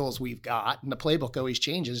the skills we've got, and the playbook always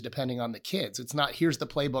changes depending on the kids. It's not, here's the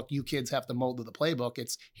playbook, you kids have to mold to the playbook.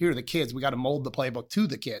 It's, here are the kids, we got to mold the playbook to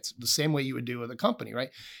the kids, the same way you would do with a company,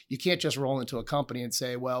 right? You can't just roll into a company and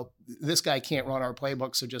say, well, this guy can't run our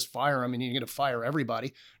playbook, so just fire him and you're going to fire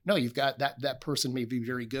everybody. No, you've got that person may be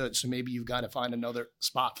very good, so maybe you've got to find another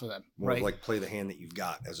spot for them. More right? like play the hand that you've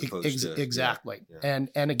got as opposed to. Exactly. Yeah.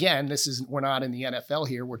 And again, we're not in the NFL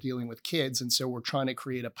here, we're dealing with kids. And so we're trying to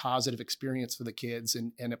create a positive experience for the kids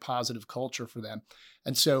and a positive culture for them.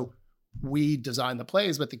 And so we design the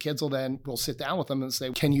plays, but the kids will sit down with them and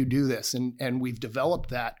say, can you do this? And we've developed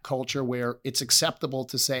that culture where it's acceptable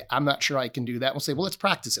to say, I'm not sure I can do that. We'll say, well, let's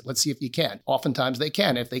practice it. Let's see if you can. Oftentimes they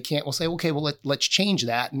can. If they can't, we'll say, okay, well, let's change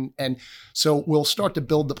that. And so we'll start to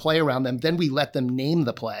build the play around them. Then we let them name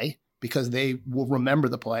the play, because they will remember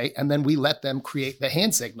the play. And then we let them create the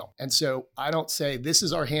hand signal. And so I don't say, this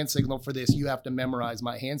is our hand signal for this, you have to memorize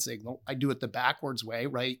my hand signal. I do it the backwards way,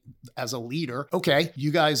 right? As a leader. Okay, you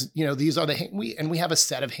guys, these are we have a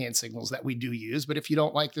set of hand signals that we do use, but if you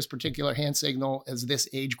don't like this particular hand signal as this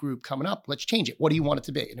age group coming up, let's change it. What do you want it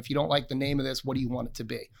to be? And if you don't like the name of this, what do you want it to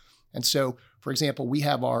be? And so, for example, we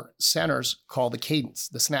have our centers call the cadence,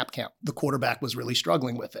 the snap count. The quarterback was really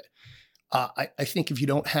struggling with it. I think if you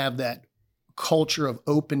don't have that culture of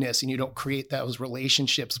openness and you don't create those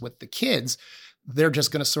relationships with the kids, they're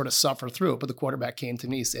just going to sort of suffer through it. But the quarterback came to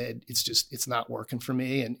me and said, it's not working for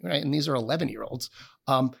me. And these are 11-year-olds.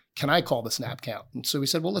 Can I call the snap count? And so we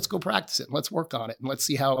said, well, let's go practice it and let's work on it and let's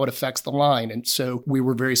see how it affects the line. And so we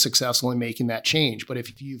were very successful in making that change. But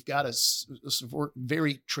if you've got a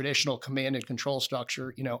very traditional command and control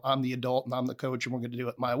structure, I'm the adult and I'm the coach and we're going to do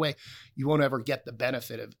it my way, you won't ever get the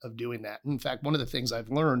benefit of doing that. In fact, one of the things I've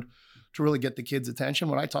learned to really get the kids' attention,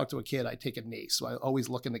 when I talk to a kid, I take a knee. So I always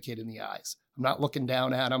look in the kid in the eyes. I'm not looking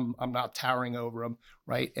down at him. I'm not towering over him,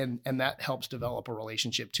 right? And that helps develop a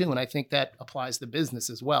relationship too. And I think that applies to business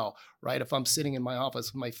as well, right? If I'm sitting in my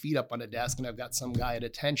office with my feet up on a desk and I've got some guy at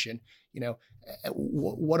attention,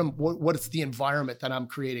 what's the environment that I'm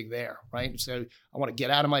creating there, right? So I want to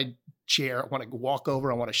get out of my chair. I want to walk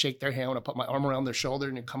over. I want to shake their hand. I want to put my arm around their shoulder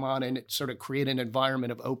and come on and sort of create an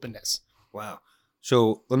environment of openness. Wow.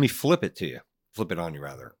 So let me flip it on you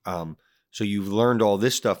rather. So you've learned all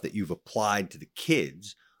this stuff that you've applied to the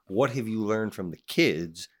kids. What have you learned from the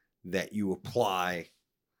kids that you apply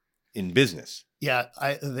in business? Yeah,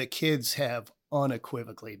 the kids have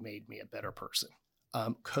unequivocally made me a better person.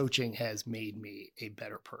 Coaching has made me a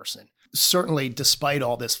better person. Certainly, despite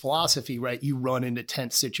all this philosophy, right, you run into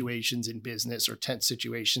tense situations in business or tense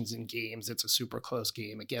situations in games. It's a super close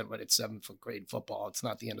game. Again, when it's 7th grade football, it's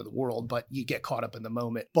not the end of the world, but you get caught up in the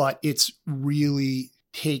moment. But it's really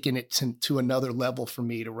taken it to another level for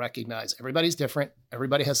me to recognize everybody's different.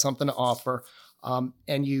 Everybody has something to offer.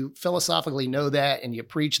 And you philosophically know that and you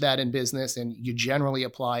preach that in business and you generally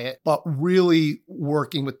apply it. But really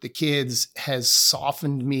working with the kids has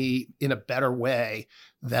softened me in a better way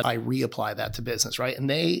that I reapply that to business, right?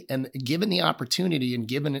 And given the opportunity and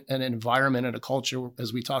given an environment and a culture,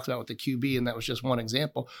 as we talked about with the QB, and that was just one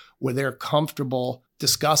example, where they're comfortable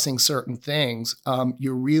discussing certain things,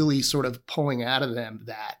 you're really sort of pulling out of them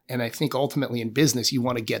that. And I think ultimately in business, you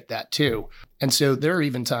want to get that too. And so there are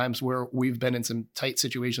even times where we've been in some tight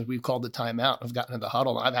situations. We've called the timeout. I've gotten in the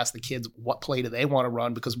huddle and I've asked the kids, what play do they want to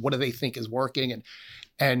run? Because what do they think is working?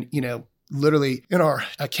 And literally in our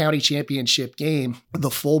county championship game, the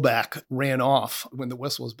fullback ran off when the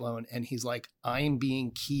whistle was blown. And he's like, I'm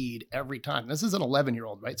being keyed every time. This is an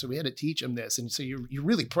 11-year-old, right? So we had to teach him this. And so you're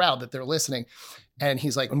really proud that they're listening. And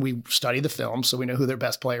he's like, when we study the film, so we know who their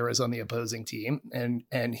best player is on the opposing team.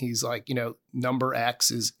 And he's like, number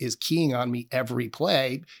X is keying on me every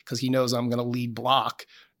play because he knows I'm going to lead block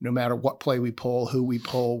no matter what play we pull, who we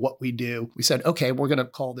pull, what we do. We said, okay, we're going to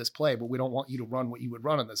call this play, but we don't want you to run what you would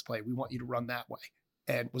run on this play. We want you to run that way.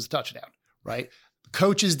 And it was a touchdown, right?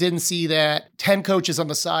 Coaches didn't see that. 10 coaches on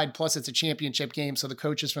the side, plus it's a championship game. So the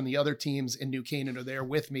coaches from the other teams in New Canaan are there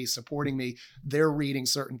with me, supporting me. They're reading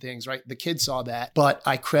certain things, right? The kids saw that. But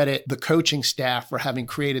I credit the coaching staff for having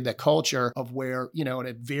created that culture of where, in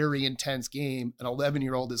a very intense game, an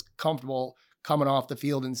 11-year-old is comfortable coming off the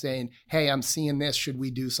field and saying, hey, I'm seeing this. Should we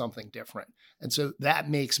do something different? And so that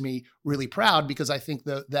makes me really proud, because I think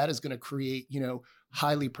that is going to create,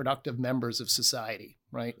 highly productive members of society,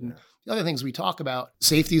 right? And the other things we talk about,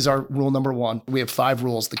 safety is our rule number one. We have 5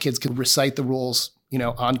 rules. The kids can recite the rules,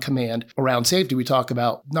 on command. Around safety, we talk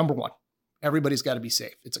about number one, everybody's got to be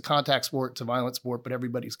safe. It's a contact sport, it's a violent sport, but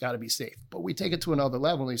everybody's got to be safe. But we take it to another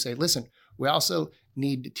level and we say, listen, we also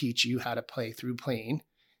need to teach you how to play through pain,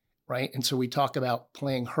 right? And so we talk about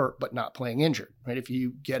playing hurt, but not playing injured, right? If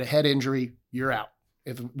you get a head injury, you're out.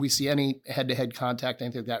 If we see any head-to-head contact,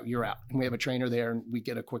 anything like that, you're out. And we have a trainer there and we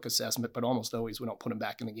get a quick assessment, but almost always we don't put them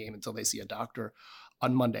back in the game until they see a doctor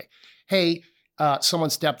on Monday. Hey, someone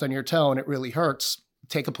stepped on your toe and it really hurts.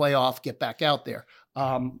 Take a play off, get back out there.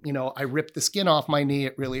 I ripped the skin off my knee,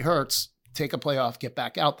 it really hurts. Take a play off, get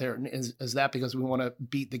back out there. And is that because we want to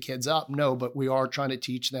beat the kids up? No, but we are trying to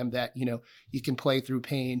teach them that, you can play through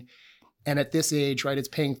pain. And at this age, right, it's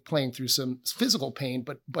playing through some physical pain,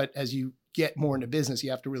 but as you get more into business, you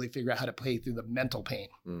have to really figure out how to play through the mental pain.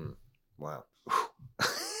 Wow.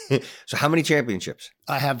 So how many championships?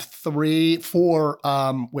 I have 4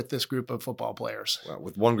 with this group of football players. Well,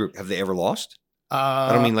 with one group, have they ever lost?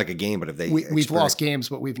 I don't mean like a game, but have they? We've lost games,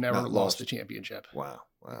 but we've never lost a championship. Wow.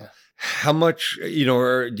 Yeah. How much,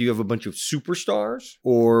 or do you have a bunch of superstars,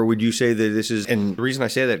 or would you say that this is, and the reason I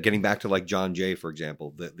say that, getting back to like John Jay, for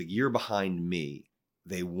example, the year behind me,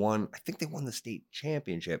 they won the state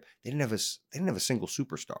championship. They didn't have a single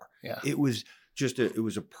superstar. Yeah. It was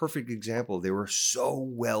a perfect example. They were so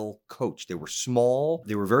well coached. They were small.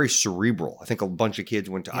 They were very cerebral. I think a bunch of kids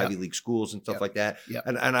went to Ivy League schools and stuff like that. Yep.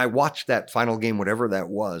 And I watched that final game, whatever that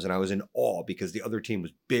was, and I was in awe because the other team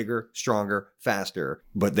was bigger, stronger, faster,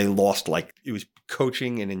 but they lost. Like, it was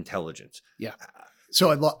coaching and intelligence. Yeah. So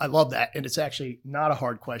I love that. And it's actually not a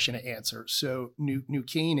hard question to answer. So New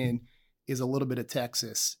Canaan is a little bit of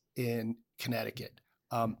Texas in Connecticut.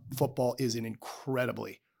 Football is an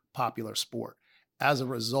incredibly popular sport. As a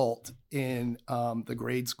result, in the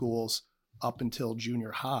grade schools up until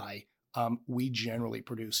junior high, we generally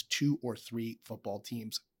produce 2 or 3 football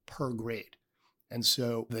teams per grade. And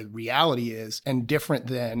so the reality is, and different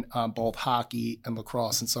than both hockey and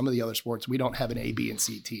lacrosse and some of the other sports, we don't have an A, B, and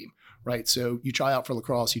C team, right? So you try out for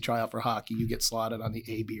lacrosse, you try out for hockey, you get slotted on the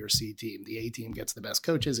A, B, or C team. The A team gets the best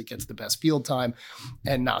coaches, it gets the best field time.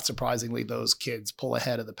 And not surprisingly, those kids pull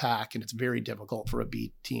ahead of the pack. And it's very difficult for a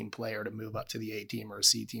B team player to move up to the A team or a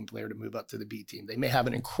C team player to move up to the B team. They may have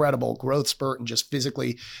an incredible growth spurt and just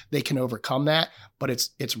physically they can overcome that, but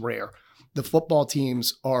it's rare. The football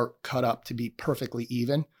teams are cut up to be perfectly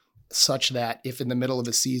even, such that if in the middle of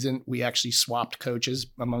a season we actually swapped coaches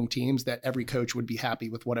among teams, that every coach would be happy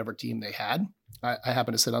with whatever team they had. I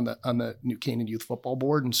happen to sit on the New Canaan Youth Football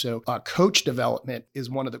Board, and so coach development is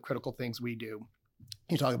one of the critical things we do.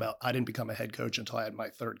 You talk about, I didn't become a head coach until I had my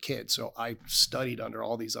 3rd kid, so I studied under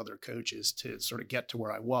all these other coaches to sort of get to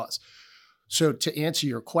where I was. So to answer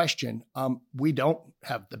your question, we don't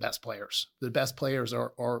have the best players. The best players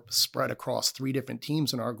are spread across 3 different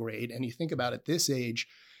teams in our grade. And you think about at this age,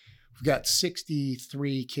 we've got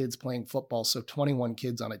 63 kids playing football, so 21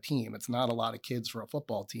 kids on a team. It's not a lot of kids for a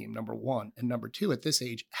football team, number one. And number two, at this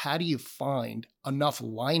age, how do you find enough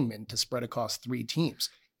linemen to spread across 3 teams?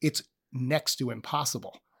 It's next to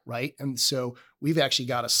impossible, right? And so we've actually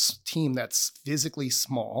got a team that's physically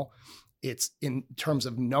small. It's in terms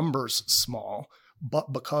of numbers small,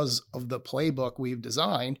 but because of the playbook we've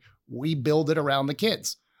designed, we build it around the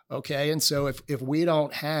kids. Okay. And so if we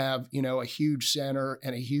don't have, a huge center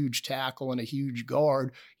and a huge tackle and a huge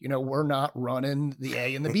guard, we're not running the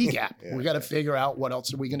A and the B gap. We got to figure out what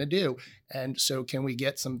else are we going to do. And so can we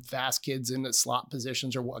get some fast kids in the slot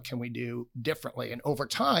positions, or what can we do differently? And over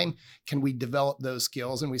time, can we develop those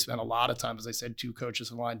skills? And we spend a lot of time, as I said, 2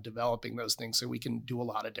 coaches in line developing those things so we can do a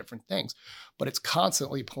lot of different things. But it's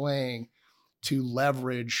constantly playing to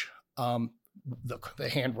leverage the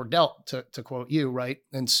hand we're dealt, to quote you, right?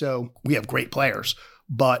 And so we have great players,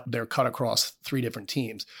 but they're cut across 3 different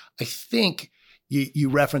teams. I think you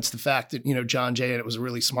referenced the fact that, John Jay, and it was a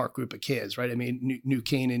really smart group of kids, right? I mean, New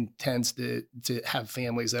Canaan tends to have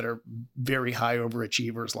families that are very high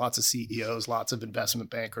overachievers, lots of CEOs, lots of investment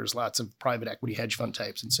bankers, lots of private equity hedge fund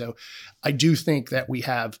types. And so I do think that we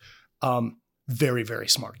have very, very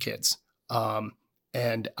smart kids.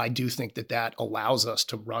 And I do think that allows us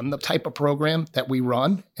to run the type of program that we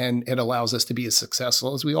run, and it allows us to be as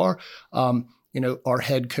successful as we are. Our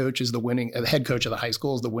head coach is the head coach of the high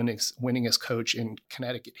school is the winningest coach in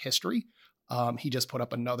Connecticut history. He just put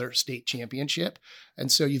up another state championship. And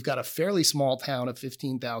so you've got a fairly small town of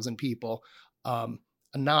 15,000 people, a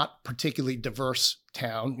not particularly diverse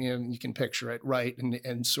town. You can picture it, right?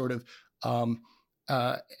 And sort of,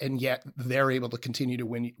 and yet they're able to continue to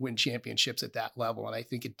win championships at that level. And I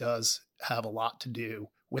think it does have a lot to do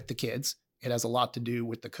with the kids. It has a lot to do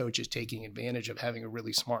with the coaches taking advantage of having a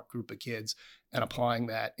really smart group of kids and applying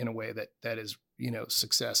that in a way that is,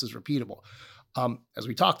 success is repeatable. As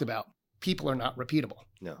we talked about, people are not repeatable.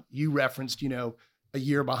 No. You referenced, a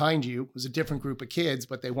year behind you was a different group of kids,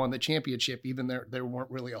 but they won the championship. Even there weren't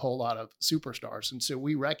really a whole lot of superstars. And so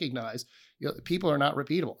we recognize, people are not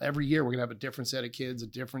repeatable. Every year we're going to have a different set of kids, a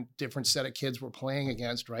different set of kids we're playing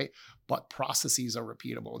against, right? But processes are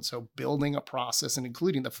repeatable. And so building a process and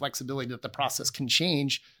including the flexibility that the process can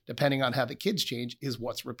change depending on how the kids change is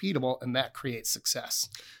what's repeatable. And that creates success.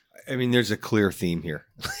 I mean, there's a clear theme here,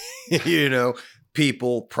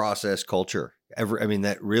 people, process, culture.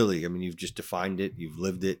 You've just defined it. You've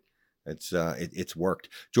lived it. It's worked.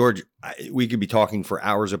 George, we could be talking for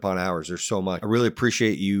hours upon hours. There's so much. I really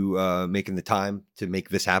appreciate you making the time to make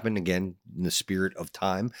this happen again in the spirit of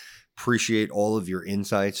time. Appreciate all of your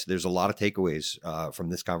insights. There's a lot of takeaways from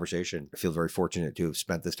this conversation. I feel very fortunate to have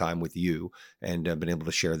spent this time with you and been able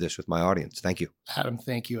to share this with my audience. Thank you. Adam,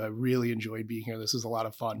 thank you. I really enjoyed being here. This is a lot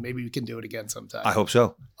of fun. Maybe we can do it again sometime. I hope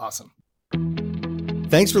so. Awesome.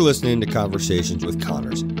 Thanks for listening to Conversations with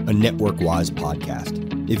Connors, a NetworkWise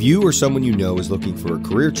podcast. If you or someone you know is looking for a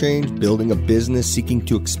career change, building a business, seeking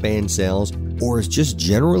to expand sales, or is just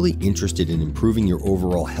generally interested in improving your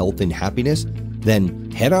overall health and happiness,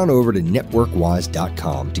 then head on over to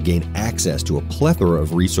networkwise.com to gain access to a plethora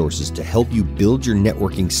of resources to help you build your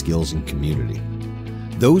networking skills and community.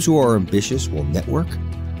 Those who are ambitious will network.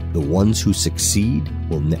 The ones who succeed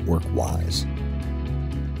will network wise.